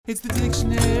It's the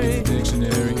dictionary.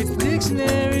 Dictionary. It's the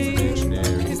dictionary.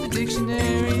 Dictionary. It's the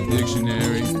dictionary.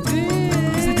 Dictionary. It's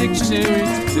the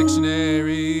dictionary. Dictionary.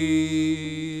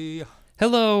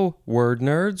 Hello, word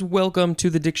nerds. Welcome to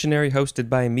the dictionary hosted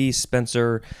by me,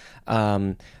 Spencer.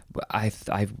 I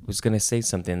was going to say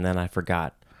something, then I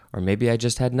forgot. Or maybe I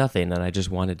just had nothing and I just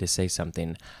wanted to say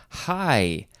something.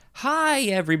 Hi,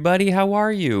 everybody. How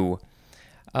are you?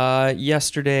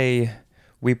 Yesterday,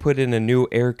 we put in a new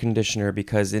air conditioner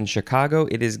because in Chicago,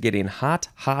 it is getting hot.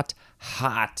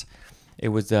 It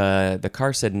was, the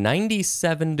car said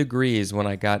 97 degrees when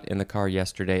I got in the car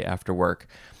yesterday after work.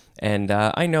 And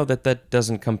I know that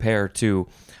doesn't compare to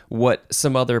what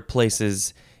some other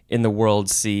places in the world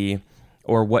see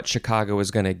or what Chicago is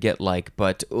going to get like.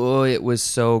 But, it was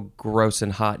so gross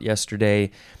and hot yesterday.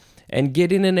 And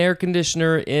getting an air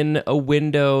conditioner in a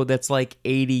window that's like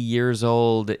 80 years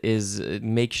old is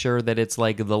make sure that it's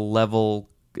like the level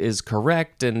is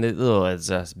correct. And it's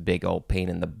a big old pain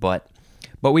in the butt.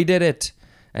 But we did it.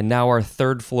 And now our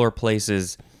third floor place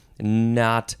is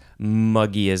not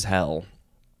muggy as hell.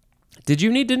 Did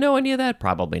you need to know any of that?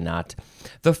 Probably not.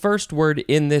 The first word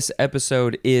in this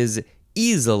episode is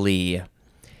easily.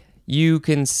 You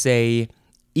can say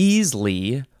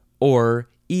easily or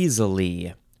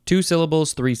easily. 2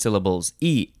 syllables, 3 syllables.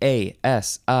 E-A-S-I-L-Y.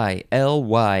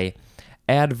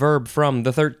 Adverb from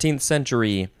the 13th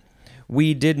century.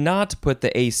 We did not put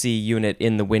the AC unit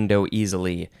in the window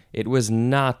easily. It was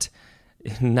not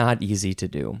easy to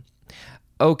do.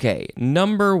 Okay,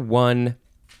 number 1.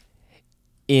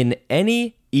 In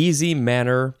any easy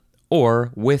manner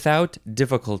or without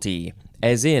difficulty,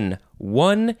 as in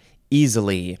won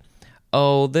easily.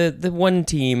 Oh, the one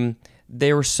team,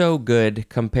 they were so good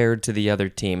compared to the other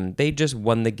team. They just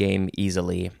won the game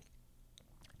easily.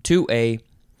 2A,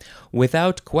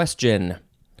 without question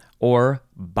or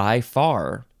by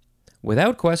far.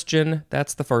 Without question,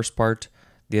 that's the first part.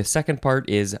 The second part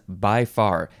is by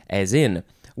far, as in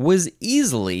was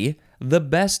easily the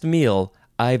best meal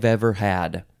I've ever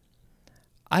had.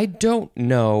 I don't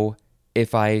know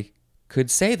if I could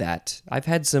say that. I've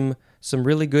had some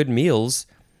really good meals,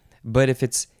 but if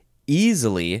it's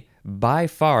easily, by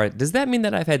far, does that mean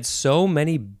that I've had so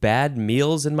many bad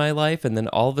meals in my life and then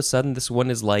all of a sudden this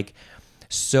one is like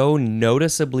so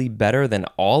noticeably better than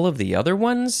all of the other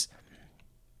ones?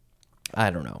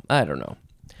 I don't know.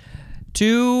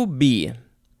 2B,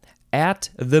 at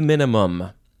the minimum.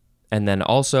 And then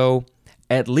also,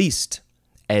 at least,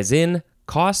 as in,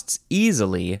 costs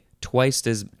easily twice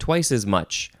as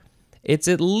much. It's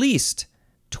at least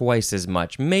twice as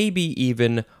much, maybe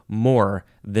even more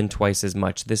than twice as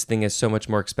much. This thing is so much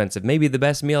more expensive. Maybe the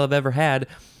best meal I've ever had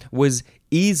was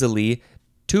easily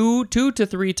 2 to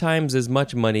 3 times as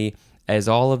much money as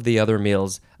all of the other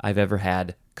meals I've ever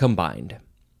had combined.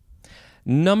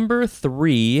 Number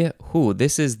 3,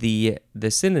 this is the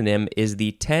synonym is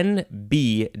the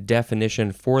 10B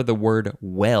definition for the word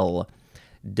well,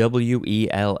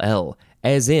 W-E-L-L,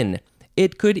 as in,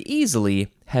 it could easily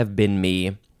have been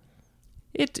me.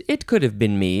 It could have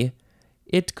been me.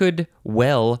 It could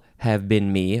well have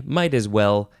been me. Might as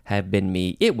well have been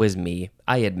me. It was me.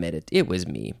 I admit it. It was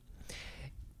me.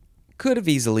 Could have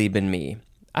easily been me.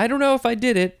 I don't know if I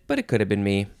did it, but it could have been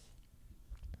me.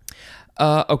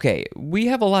 Okay, we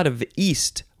have a lot of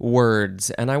east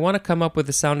words, and I want to come up with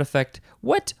a sound effect.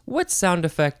 What sound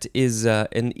effect is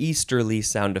an easterly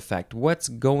sound effect? What's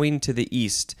going to the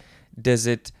east? Does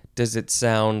it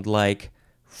sound like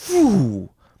whoo,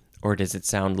 or does it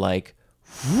sound like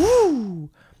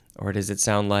whoo, or does it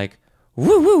sound like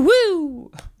woo woo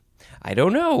woo? I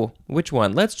don't know which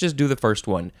one. Let's just do the first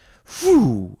one.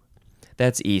 Whoo.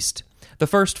 That's east. The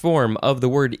first form of the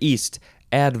word east,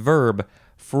 adverb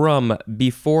from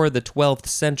before the 12th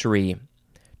century.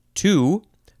 To,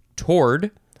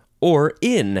 toward, or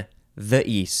in the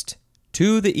east.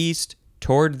 To the east,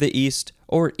 toward the east,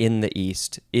 or in the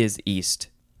east is east.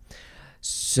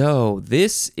 So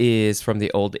this is from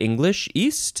the Old English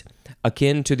east,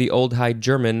 akin to the Old High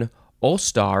German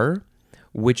Ostar,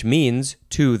 which means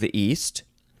to the east.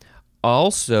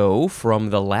 Also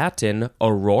from the Latin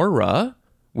aurora,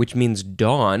 which means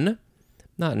dawn.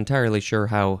 Not entirely sure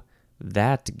how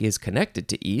that is connected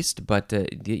to east, but,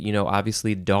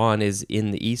 obviously dawn is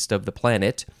in the east of the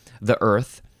planet, the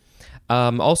earth.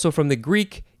 Also from the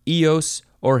Greek, eos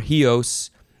or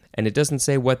hios, and it doesn't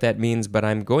say what that means, but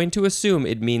I'm going to assume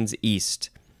it means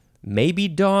east. Maybe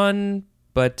dawn,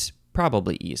 but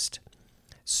probably east.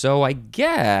 So I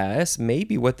guess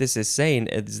maybe what this is saying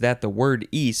is that the word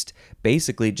east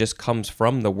basically just comes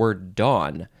from the word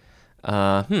dawn.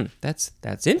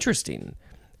 That's interesting.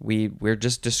 We're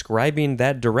just describing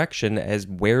that direction as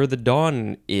where the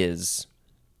dawn is.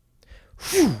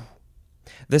 Whew.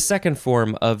 The second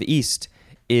form of east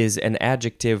is an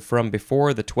adjective from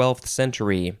before the 12th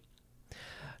century.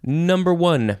 Number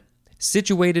 1,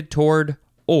 situated toward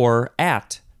or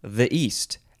at the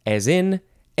east, as in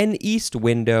an east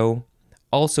window.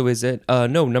 Also is it,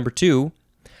 number 2,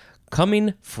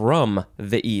 coming from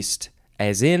the east,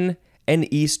 as in an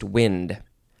east wind.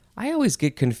 I always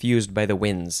get confused by the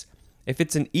winds. If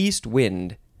it's an east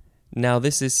wind, now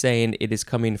this is saying it is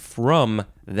coming from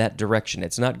that direction.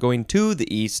 It's not going to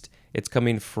the east, it's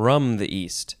coming from the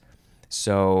east.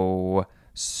 So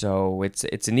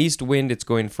it's an east wind, it's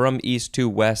going from east to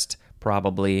west,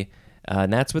 probably.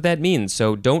 And that's what that means,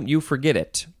 so don't you forget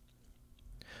it.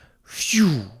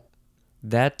 Phew!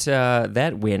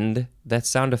 That wind, that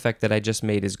sound effect that I just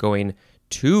made is going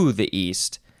to the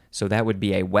east, so that would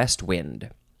be a west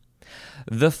wind.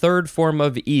 The third form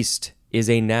of east is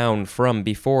a noun from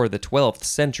before the 12th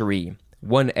century.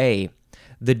 1a,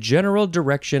 the general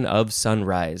direction of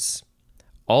sunrise.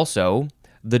 Also,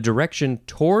 the direction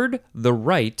toward the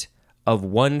right of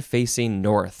one facing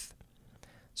north.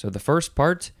 So the first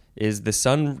part is the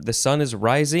sun is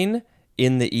rising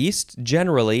in the east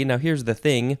generally. Now here's the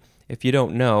thing, if you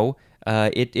don't know,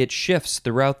 it shifts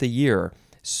throughout the year.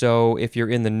 So if you're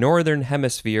in the northern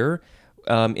hemisphere,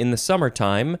 in the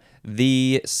summertime,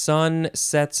 the sun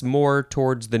sets more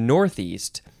towards the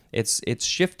northeast. It's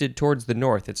shifted towards the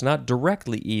north. It's not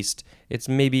directly east. It's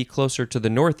maybe closer to the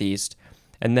northeast.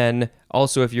 And then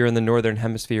also if you're in the northern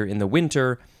hemisphere in the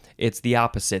winter, it's the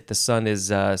opposite. The sun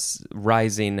is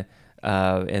rising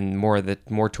and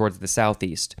more towards the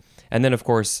southeast. And then, of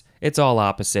course, it's all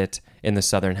opposite in the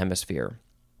southern hemisphere.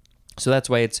 So that's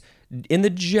why it's in the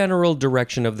general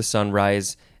direction of the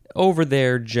sunrise. Over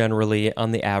there, generally,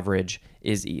 on the average,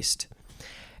 is east.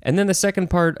 And then the second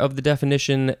part of the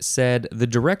definition said the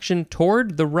direction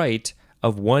toward the right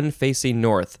of one facing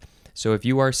north. So if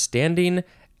you are standing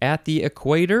at the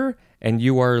equator and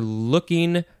you are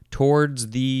looking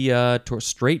towards the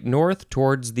straight north,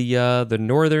 towards the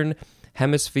northern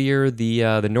hemisphere,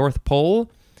 the North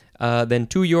Pole, then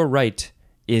to your right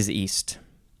is east.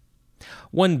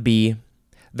 1b,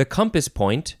 the compass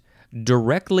point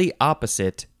directly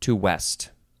opposite to west.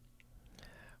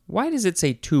 Why does it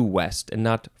say to west and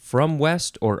not from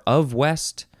west or of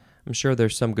west? I'm sure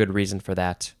there's some good reason for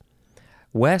that.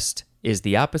 West is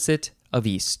the opposite of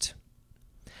east.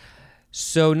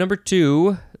 So number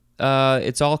 2,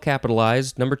 it's all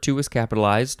capitalized. Number 2 is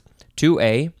capitalized.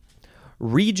 2a,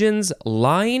 regions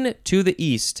lying to the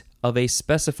east of a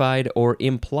specified or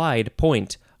implied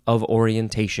point of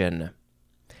orientation.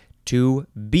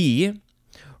 2b,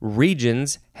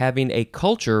 regions having a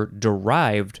culture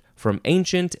derived from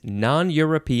ancient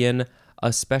non-European,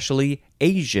 especially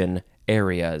Asian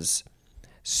areas.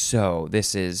 So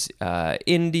this is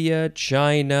India,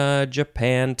 China,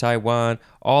 Japan, Taiwan,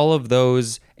 all of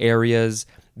those areas.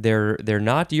 They're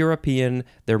not European,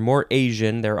 they're more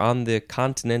Asian. They're on the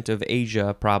continent of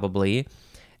Asia, probably.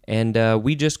 And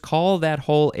we just call that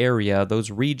whole area,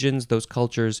 those regions, those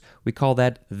cultures, we call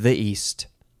that the East.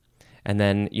 And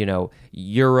then,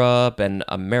 Europe and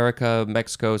America,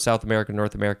 Mexico, South America,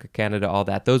 North America, Canada, all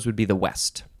that, those would be the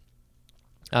West.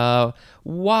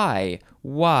 Why?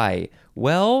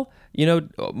 Well,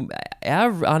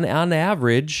 on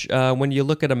average, when you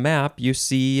look at a map, you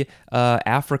see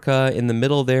Africa in the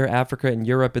middle there, Africa and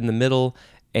Europe in the middle,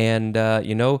 and,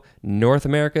 North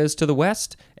America is to the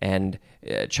west, and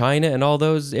China and all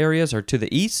those areas are to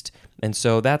the east. And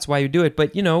so that's why you do it.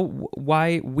 But,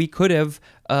 why we could have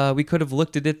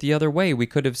looked at it the other way. We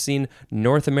could have seen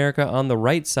North America on the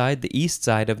right side, the east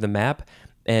side of the map,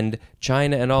 and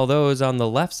China and all those on the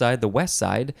left side, the west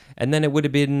side, and then it would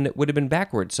have been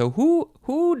backwards. So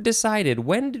who decided?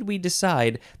 When did we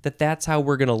decide that that's how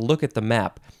we're going to look at the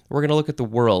map? We're going to look at the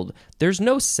world. There's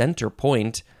no center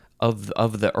point of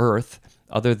the Earth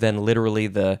other than literally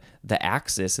the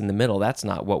axis in the middle. That's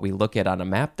not what we look at on a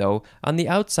map, though. On the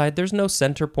outside, there's no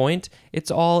center point.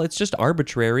 It's just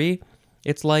arbitrary.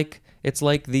 It's like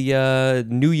the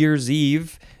New Year's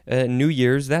Eve, New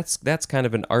Year's. That's kind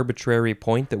of an arbitrary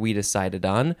point that we decided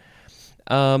on.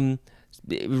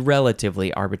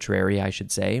 Relatively arbitrary, I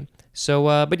should say. So,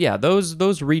 but yeah,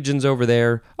 those regions over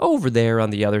there on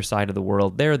the other side of the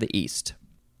world, they're the East.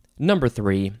 Number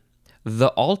 3, the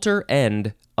altar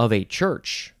end of a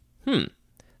church.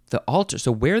 The altar.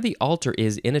 So where the altar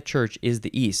is in a church is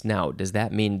the east. Now, does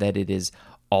that mean that it is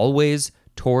always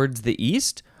towards the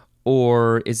east?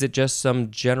 Or is it just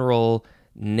some general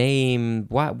name?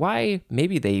 Why?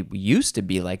 Maybe they used to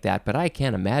be like that, but I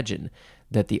can't imagine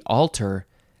that the altar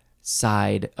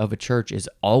side of a church is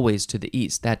always to the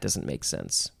east. That doesn't make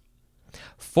sense.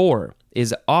 4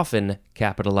 is often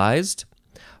capitalized.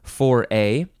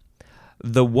 4a,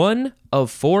 the one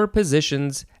of 4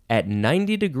 positions at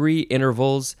 90-degree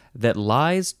intervals that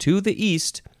lies to the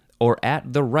east or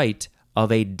at the right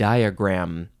of a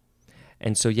diagram.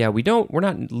 And so, yeah, we're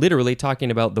not literally talking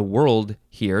about the world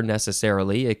here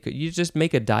necessarily. You just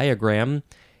make a diagram.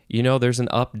 You know, there's an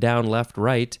up, down, left,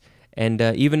 right. And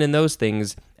even in those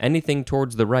things, anything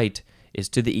towards the right is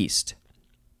to the east.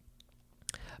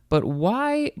 But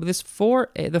why the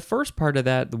first part of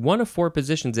that, the one of 4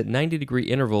 positions at 90-degree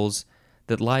intervals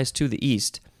that lies to the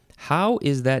east, how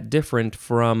is that different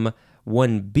from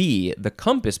 1b, the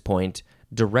compass point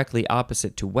directly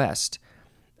opposite to west?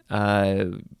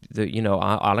 On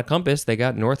a compass, they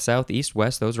got north, south, east,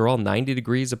 west. Those are all 90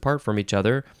 degrees apart from each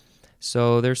other.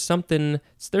 So there's something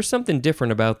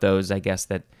different about those, I guess,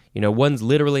 that, one's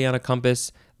literally on a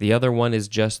compass. The other one is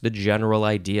just the general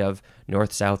idea of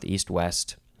north, south, east,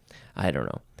 west. I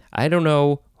don't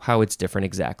know how it's different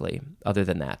exactly, other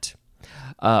than that.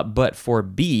 But for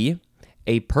B,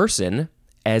 a person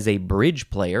as a bridge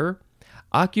player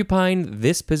occupying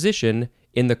this position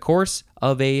in the course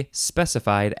of a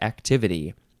specified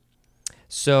activity.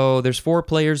 So there's 4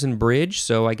 players in bridge,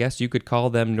 so I guess you could call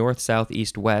them north, south,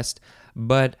 east, west.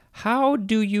 But how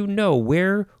do you know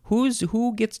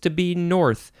who gets to be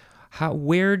north?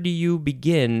 Where do you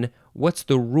begin? What's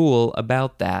the rule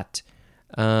about that?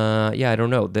 I don't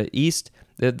know. The east,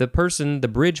 the person, the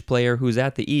bridge player who's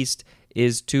at the east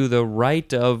is to the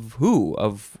right of who?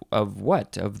 Of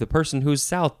what? Of the person who's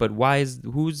south. But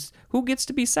who gets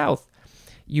to be south?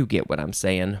 You get what I'm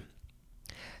saying.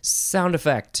 Sound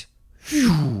effect.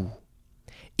 Whew.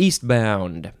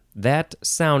 Eastbound. That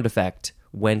sound effect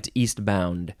went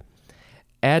eastbound.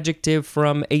 Adjective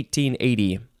from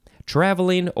 1880.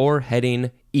 Traveling or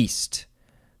heading east.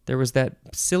 There was that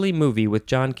silly movie with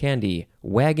John Candy,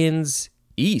 Wagons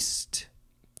East.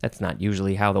 That's not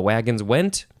usually how the wagons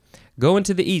went. Going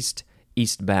to the east,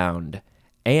 eastbound.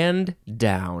 And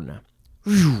down.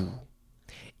 Whew.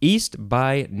 East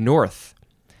by north.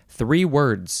 3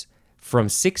 words from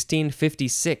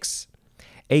 1656.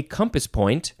 A compass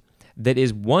point that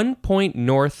is 1 point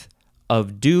north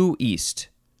of due east.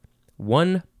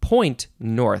 1 point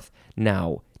north.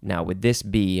 Now would this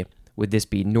be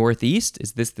northeast?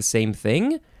 Is this the same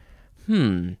thing?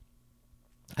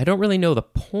 I don't really know the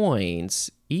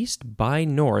points. East by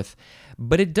north,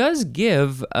 but it does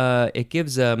give a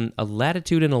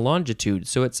latitude and a longitude.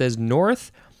 So it says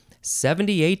north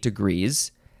 78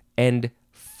 degrees and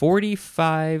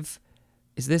 45,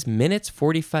 is this minutes?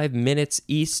 45 minutes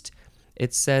east.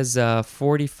 It says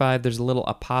 45, there's a little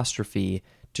apostrophe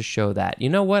to show that. You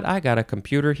know what? I got a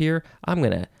computer here. I'm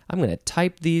going to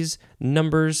type these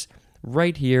numbers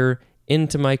right here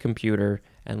into my computer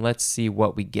and let's see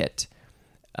what we get.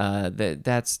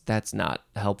 That's not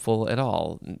helpful at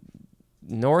all.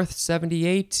 North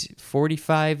 78,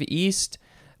 45 east.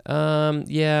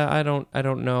 I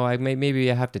don't know.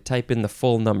 Maybe I have to type in the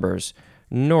full numbers.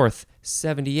 North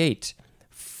 78,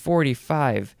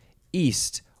 45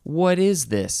 east. What is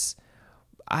this?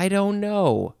 I don't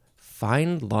know.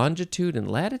 Find longitude and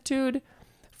latitude?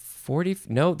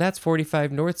 No, that's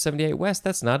 45 north, 78 west.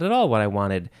 That's not at all what I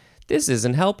wanted. This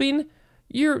isn't helping.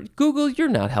 Google, you're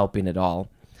not helping at all.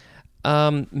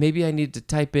 Maybe I need to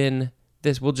type in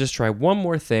this. We'll just try one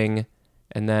more thing,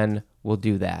 and then we'll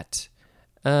do that.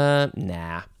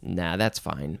 Nah, that's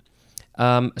fine.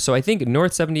 So I think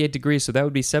north 78 degrees, so that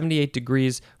would be 78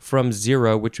 degrees from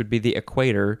 0, which would be the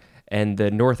equator, and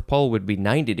the North Pole would be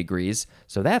 90 degrees,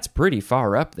 so that's pretty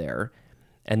far up there.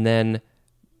 And then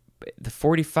the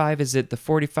 45, is it the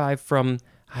 45 from,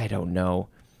 I don't know.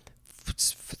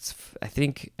 I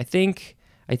think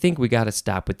we got to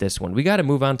stop with this one. We got to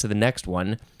move on to the next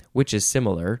one, which is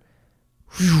similar.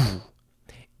 Whew.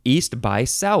 East by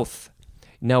south.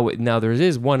 Now there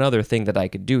is one other thing that I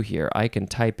could do here. I can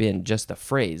type in just the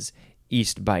phrase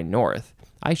east by north.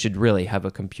 I should really have a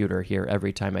computer here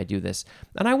every time I do this.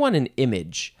 And I want an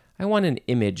image. I want an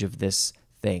image of this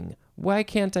thing. Why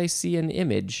can't I see an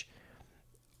image?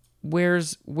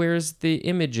 Where's the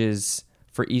images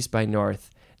for east by north?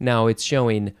 Now it's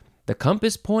showing the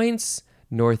compass points,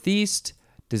 northeast.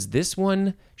 Does this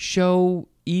one show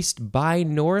east by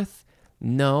north?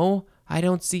 No, I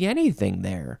don't see anything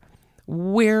there.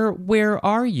 Where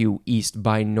are you east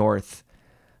by north?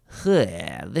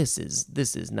 This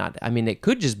is not, I mean, it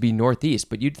could just be northeast,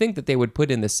 but you'd think that they would put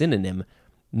in the synonym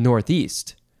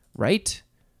northeast, right?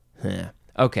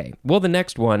 Okay, well, the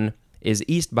next one is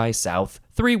east by south.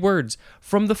 3 words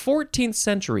from the 14th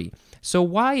century. So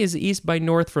why is east by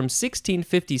north from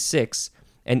 1656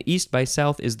 and east by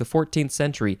south is the 14th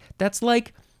century? That's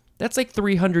like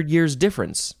 300 years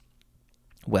difference.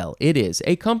 Well, it is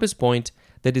a compass point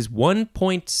that is 1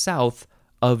 point south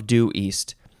of due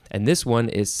east. And this one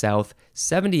is south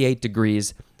 78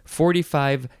 degrees,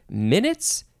 45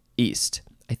 minutes east.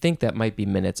 I think that might be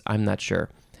minutes. I'm not sure.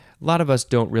 A lot of us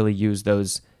don't really use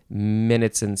those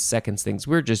minutes and seconds things.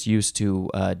 We're just used to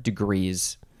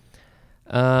degrees.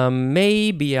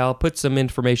 Maybe I'll put some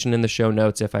information in the show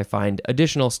notes if I find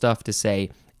additional stuff to say.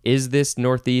 Is this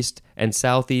northeast and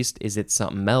southeast? Is it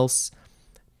something else?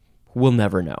 We'll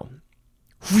never know.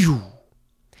 Whew.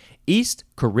 East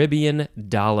Caribbean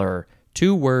dollar.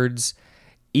 2 words.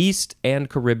 East and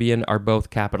Caribbean are both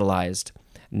capitalized.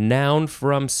 Noun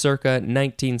from circa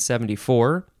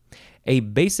 1974. A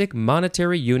basic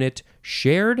monetary unit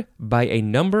shared by a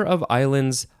number of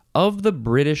islands of the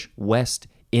British West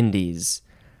Indies.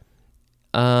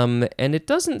 And it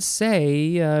doesn't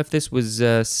say if this was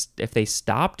if they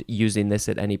stopped using this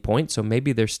at any point, so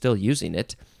maybe they're still using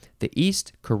it. The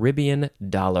East Caribbean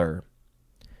dollar.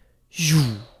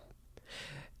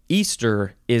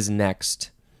 Easter is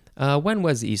next. When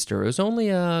was Easter? It was only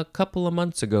a couple of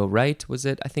months ago, right? Was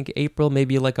it, I think, April,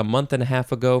 maybe like a month and a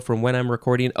half ago from when I'm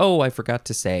recording? Oh, I forgot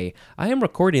to say. I am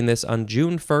recording this on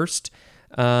June 1st.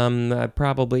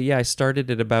 I started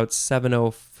at about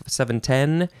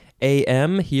 7:10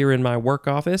 a.m. here in my work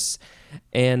office.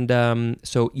 And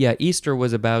Easter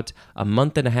was about a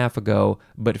month and a half ago,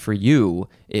 but for you,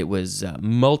 it was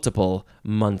multiple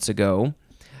months ago.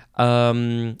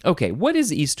 Okay, what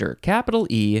is Easter? Capital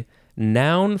E,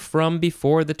 noun from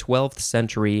before the 12th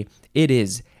century. It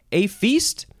is a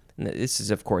feast. This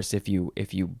is, of course, if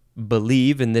you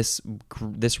believe in this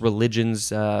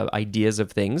religion's ideas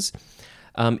of things.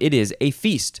 It is a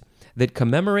feast that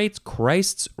commemorates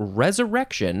Christ's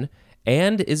resurrection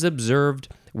and is observed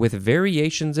with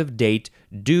variations of date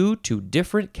due to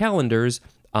different calendars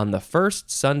on the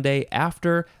first Sunday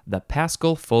after the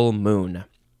Paschal full moon.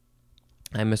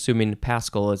 I'm assuming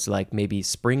Paschal is like maybe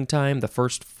springtime, the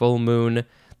first full moon,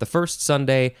 the first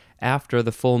Sunday after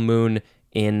the full moon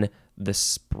in the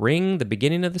spring, the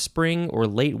beginning of the spring or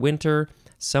late winter,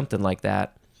 something like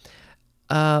that.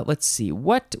 Let's see,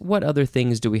 what other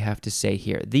things do we have to say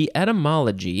here? The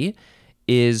etymology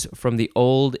is from the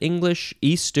Old English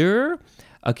Easter,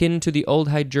 akin to the Old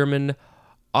High German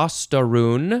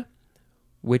Osterun,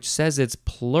 which says it's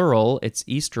plural, it's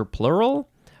Easter plural,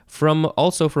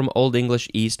 also from Old English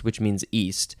East, which means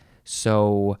east.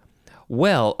 So,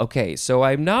 so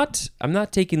I'm not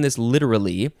taking this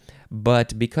literally,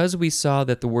 but because we saw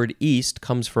that the word east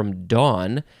comes from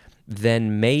dawn,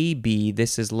 then maybe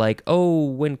this is like,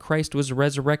 when Christ was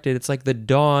resurrected, it's like the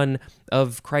dawn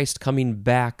of Christ coming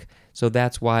back. So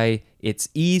that's why it's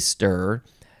Easter,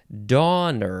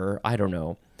 dawner, I don't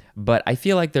know. But I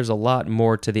feel like there's a lot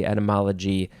more to the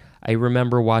etymology. I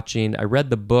remember I read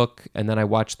the book, and then I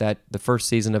watched the first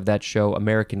season of that show,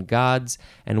 American Gods,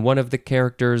 and one of the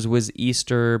characters was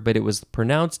Easter, but it was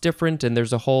pronounced different, and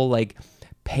there's a whole,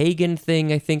 pagan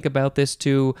thing, I think, about this,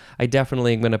 too. I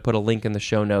definitely am going to put a link in the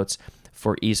show notes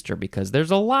for Easter, because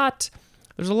there's a lot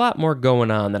more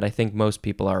going on that I think most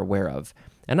people are aware of,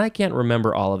 and I can't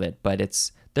remember all of it, but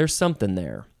there's something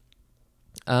there.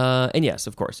 And yes,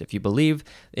 of course, if you believe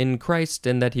in Christ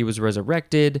and that he was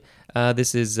resurrected,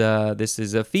 this is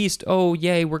a feast. Oh,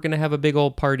 yay, we're going to have a big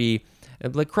old party.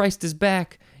 Like, Christ is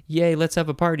back. Yay, let's have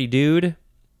a party, dude.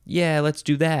 Yeah, let's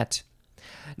do that.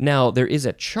 Now, there is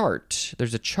a chart.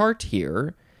 There's a chart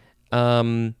here.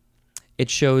 It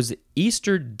shows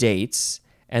Easter dates,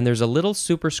 and there's a little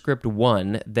superscript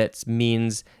 1 that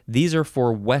means these are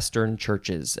for Western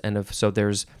churches. And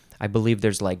I believe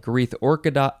there's Greek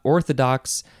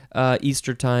Orthodox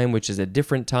Easter time, which is a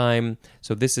different time.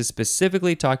 So this is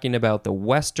specifically talking about the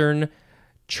Western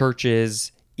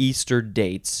churches' Easter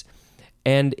dates.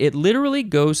 And it literally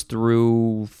goes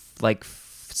through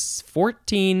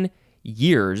 14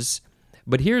 years.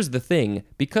 But here's the thing.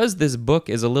 Because this book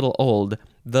is a little old,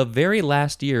 the very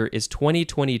last year is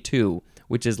 2022,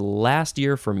 which is last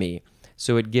year for me.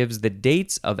 So it gives the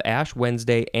dates of Ash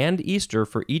Wednesday and Easter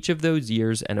for each of those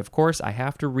years, and of course I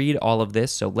have to read all of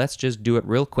this, so let's just do it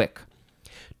real quick.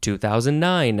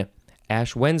 2009,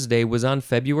 Ash Wednesday was on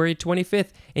February 25th,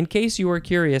 in case you were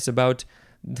curious about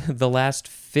the last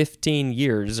 15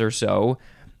 years or so,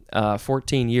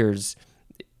 14 years.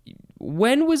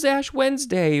 When was Ash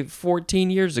Wednesday 14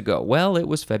 years ago? Well, it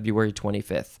was February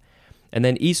 25th, and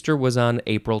then Easter was on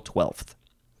April 12th.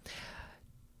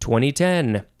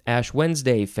 2010, Ash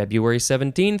Wednesday, February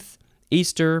 17th,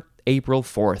 Easter, April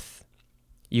 4th.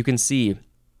 You can see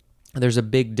there's a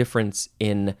big difference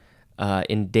in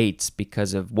dates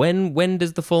because of when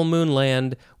does the full moon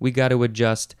land. We got to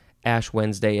adjust Ash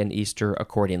Wednesday and Easter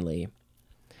accordingly.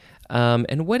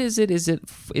 And what is it? Is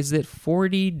it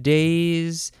 40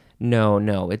 days?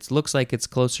 No. It looks like it's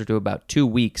closer to about 2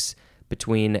 weeks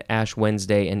between Ash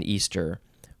Wednesday and Easter,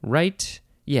 right?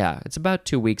 Yeah, it's about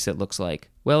 2 weeks, it looks like.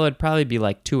 Well, it'd probably be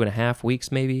like 2.5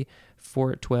 weeks, maybe.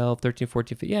 4, 12, 13,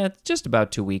 14, 15. Yeah, it's just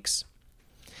about 2 weeks.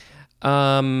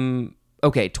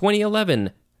 Okay,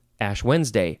 2011, Ash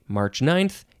Wednesday, March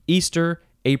 9th, Easter,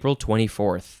 April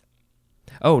 24th.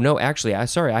 Oh, no, actually, I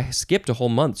skipped a whole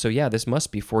month. So yeah, this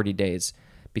must be 40 days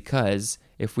because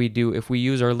if we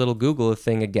use our little Google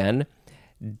thing again,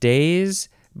 days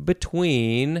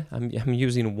between, I'm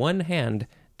using one hand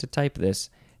to type this,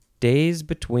 days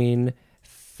between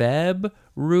February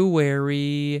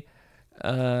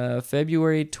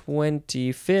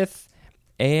 25th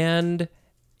and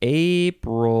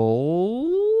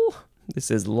April,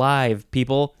 this is live,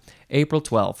 people, April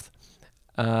 12th.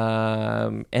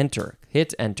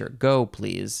 Hit enter, go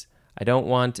please. I don't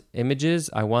want images,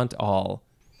 I want all.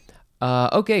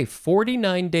 Okay,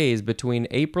 49 days between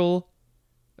February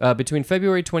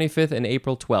 25th and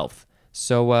April 12th.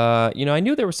 So, I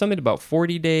knew there was something about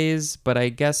 40 days, but I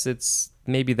guess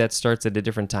maybe that starts at a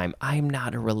different time. I'm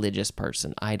not a religious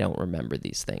person. I don't remember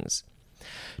these things.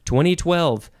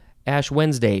 2012, Ash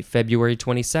Wednesday, February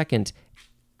 22nd,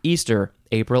 Easter,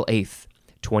 April 8th.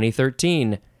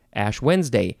 2013, Ash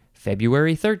Wednesday,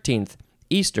 February 13th,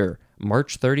 Easter,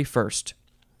 March 31st.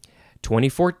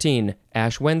 2014,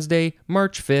 Ash Wednesday,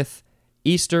 March 5th,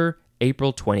 Easter,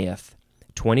 April 20th.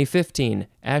 2015,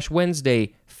 Ash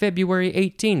Wednesday, February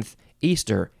 18th,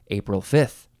 Easter, April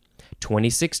 5th.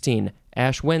 2016,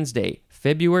 Ash Wednesday,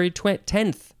 February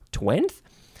 10th,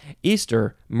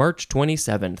 Easter, March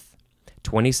 27th.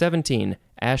 2017,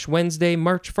 Ash Wednesday,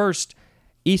 March 1st,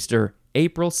 Easter,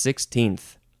 April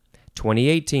 16th.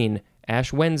 2018,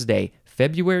 Ash Wednesday,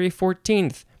 February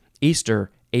 14th, Easter,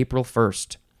 April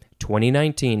 1st.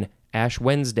 2019, Ash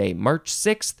Wednesday, March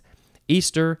 6th,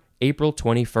 Easter, April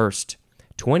 21st.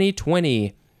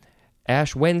 2020,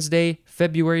 Ash Wednesday,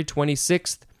 February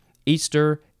 26th,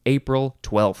 Easter, April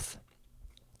 12th.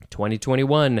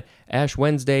 2021, Ash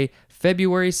Wednesday,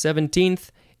 February 17th,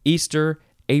 Easter,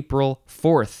 April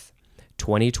 4th.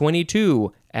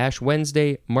 2022, Ash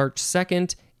Wednesday, March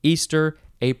 2nd, Easter,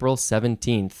 April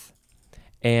 17th.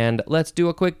 And let's do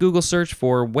a quick Google search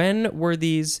for when were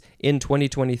these in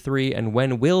 2023 and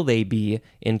when will they be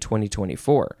in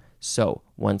 2024. So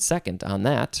 1 second on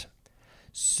that.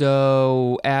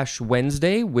 So Ash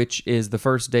Wednesday, which is the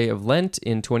first day of Lent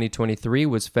in 2023,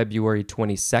 was February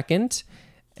 22nd.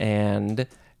 And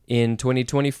in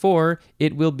 2024,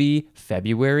 it will be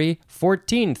February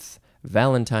 14th,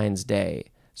 Valentine's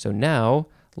Day. So now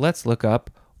let's look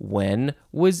up when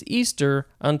was Easter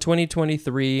on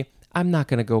 2023. I'm not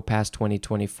going to go past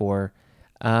 2024.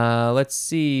 Let's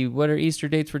see. What are Easter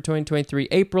dates for 2023?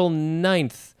 April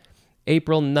 9th.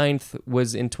 April 9th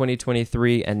was in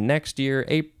 2023. And next year,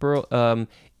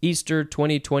 Easter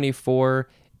 2024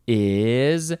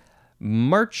 is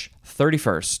March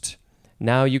 31st.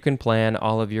 Now you can plan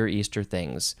all of your Easter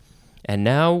things. And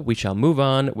now we shall move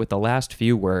on with the last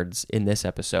few words in this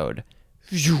episode.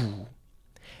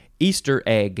 Easter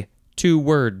egg, 2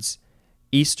 words.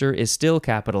 Easter is still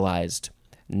capitalized.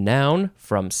 Noun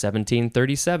from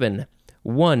 1737.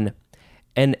 1.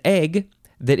 An egg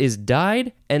that is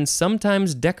dyed and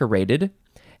sometimes decorated,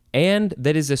 and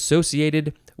that is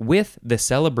associated with the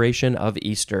celebration of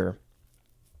Easter.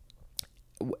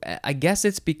 I guess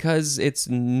it's because it's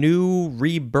new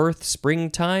rebirth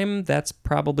springtime. That's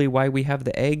probably why we have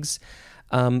the eggs.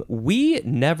 We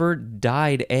never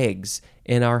dyed eggs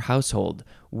in our household.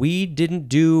 We didn't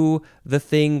do the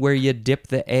thing where you dip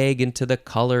the egg into the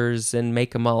colors and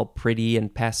make them all pretty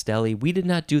and pastel-y. We did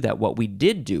not do that. What we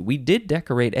did do, we did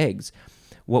decorate eggs.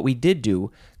 What we did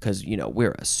do, because,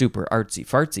 we're a super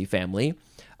artsy-fartsy family,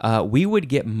 we would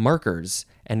get markers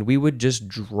and we would just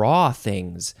draw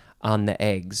things on the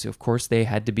eggs. Of course, they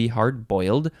had to be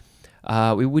hard-boiled.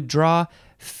 We would draw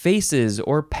faces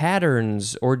or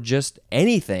patterns or just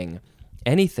anything.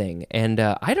 And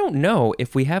I don't know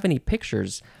if we have any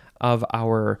pictures of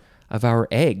our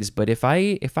eggs, but if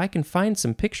I can find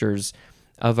some pictures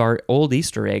of our old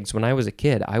Easter eggs when I was a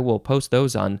kid, I will post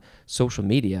those on social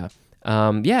media.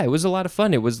 It was a lot of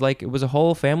fun. It was a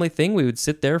whole family thing. We would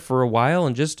sit there for a while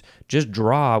and just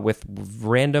draw with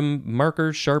random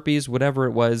markers, Sharpies, whatever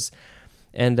it was.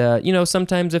 And,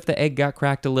 sometimes if the egg got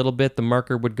cracked a little bit, the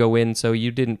marker would go in, so you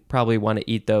didn't probably want to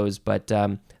eat those. But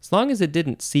as long as it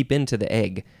didn't seep into the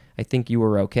egg, I think you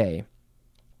were okay.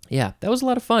 Yeah, that was a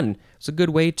lot of fun. It's a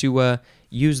good way to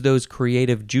use those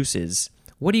creative juices.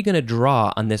 What are you going to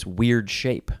draw on this weird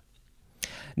shape?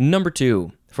 Number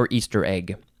 2 for Easter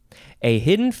egg. A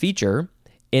hidden feature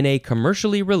in a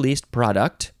commercially released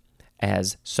product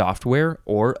as software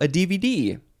or a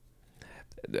DVD.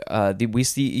 We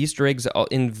see Easter eggs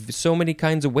in so many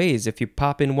kinds of ways. If you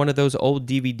pop in one of those old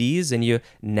DVDs and you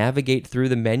navigate through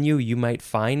the menu, you might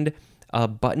find a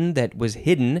button that was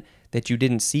hidden that you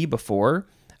didn't see before.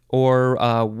 Or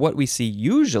what we see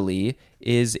usually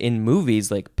is in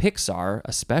movies like Pixar,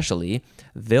 especially,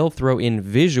 they'll throw in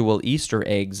visual Easter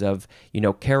eggs of,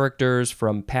 characters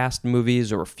from past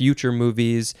movies or future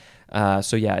movies.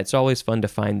 So yeah, it's always fun to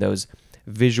find those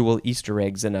visual Easter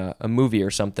eggs in a movie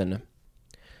or something.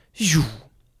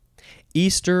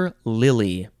 Easter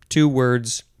lily. 2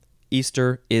 words.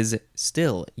 Easter is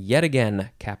still, yet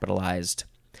again, capitalized.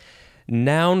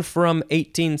 Noun from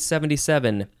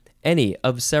 1877. Any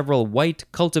of several white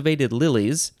cultivated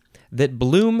lilies that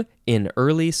bloom in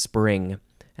early spring.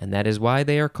 And that is why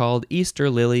they are called Easter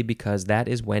lily, because that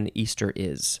is when Easter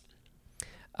is.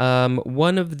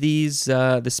 One of these,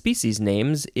 the species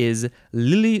names is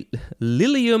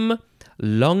Lilium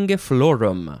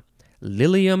longiflorum.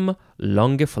 Lilium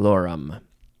longiflorum.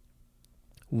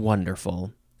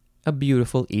 Wonderful. A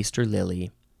beautiful Easter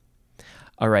lily.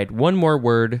 All right, one more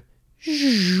word.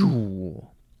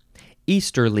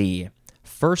 Easterly.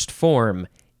 First form,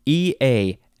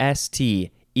 Easterly.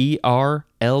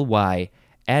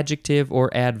 Adjective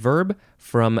or adverb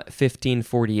from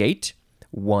 1548.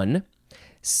 1.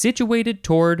 Situated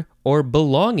toward or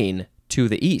belonging to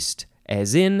the east,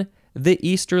 as in the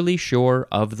easterly shore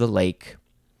of the lake.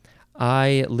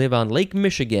 I live on Lake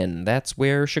Michigan. That's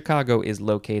where Chicago is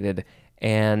located.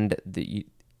 And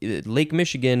Lake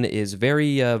Michigan is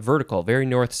very vertical, very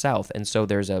north-south. And so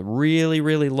there's a really,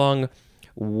 really long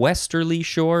westerly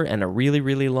shore and a really,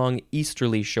 really long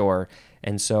easterly shore.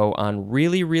 And so on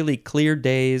really, really clear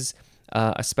days,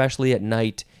 especially at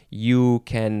night, you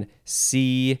can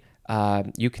see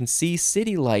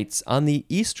city lights on the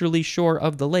easterly shore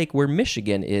of the lake where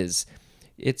Michigan is.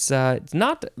 It's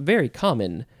not very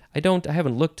common. I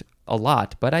haven't looked a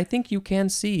lot, but I think you can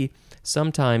see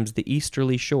sometimes the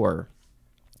easterly shore.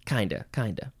 Kinda.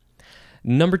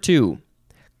 Number 2,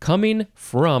 coming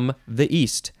from the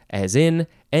east, as in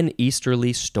an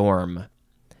easterly storm.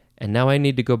 And now I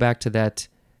need to go back to that,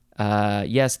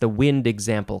 yes, the wind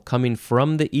example. Coming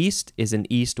from the east is an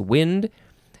east wind.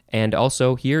 And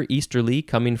also here, easterly,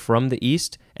 coming from the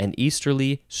east, an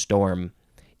easterly storm.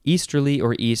 Easterly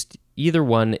or east, either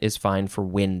one is fine for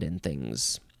wind and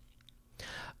things.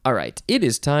 All right, it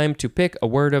is time to pick a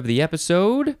word of the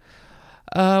episode.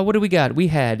 What do we got? We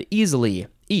had easily,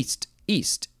 east,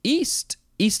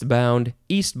 eastbound,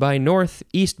 east by north,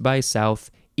 east by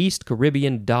south, East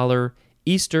Caribbean dollar,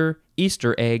 Easter,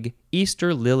 Easter egg,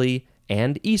 Easter lily,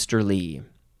 and Easterly.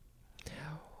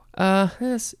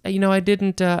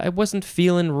 I wasn't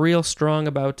feeling real strong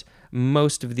about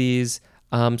most of these,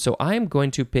 so I'm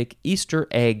going to pick Easter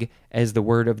egg as the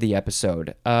word of the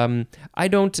episode. I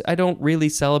don't really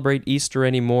celebrate Easter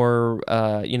anymore,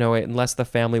 unless the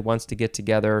family wants to get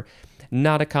together.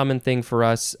 Not a common thing for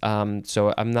us,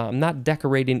 so I'm not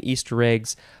decorating Easter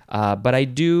eggs, but I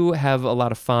do have a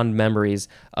lot of fond memories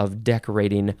of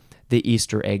decorating the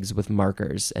Easter eggs with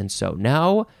markers. And so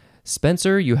now,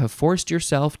 Spencer, you have forced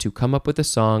yourself to come up with a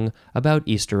song about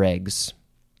Easter eggs.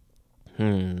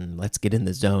 Let's get in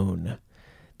the zone.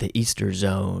 The Easter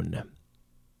zone.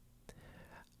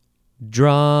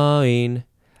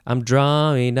 I'm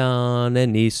drawing on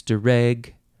an Easter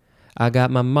egg. I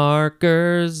got my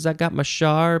markers, I got my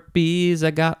Sharpies,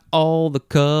 I got all the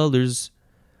colors.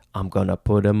 I'm gonna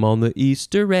put them on the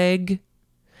Easter egg.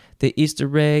 The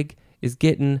Easter egg is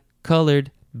getting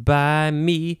colored by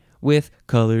me with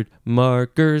colored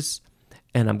markers.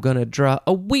 And I'm gonna draw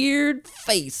a weird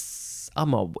face.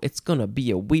 It's gonna be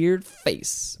a weird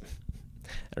face.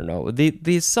 I don't know.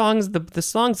 These songs, the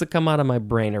songs that come out of my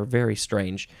brain are very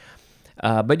strange.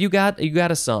 But you got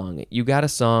a song. You got a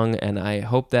song, and I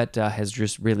hope that has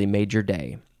just really made your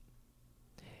day.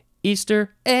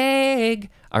 Easter egg.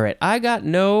 All right, I got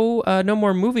no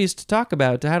more movies to talk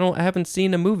about. I haven't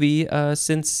seen a movie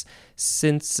since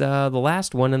the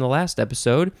last one in the last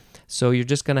episode. So you're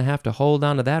just gonna have to hold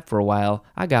on to that for a while.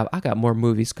 I got more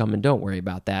movies coming. Don't worry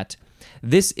about that.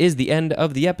 This is the end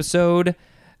of the episode.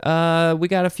 We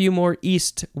got a few more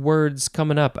East words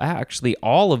coming up. Actually,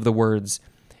 all of the words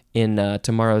in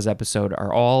tomorrow's episode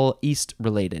are all East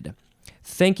related.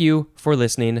 Thank you for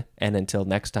listening, and until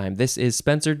next time, this is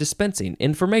Spencer dispensing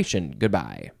information.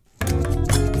 Goodbye.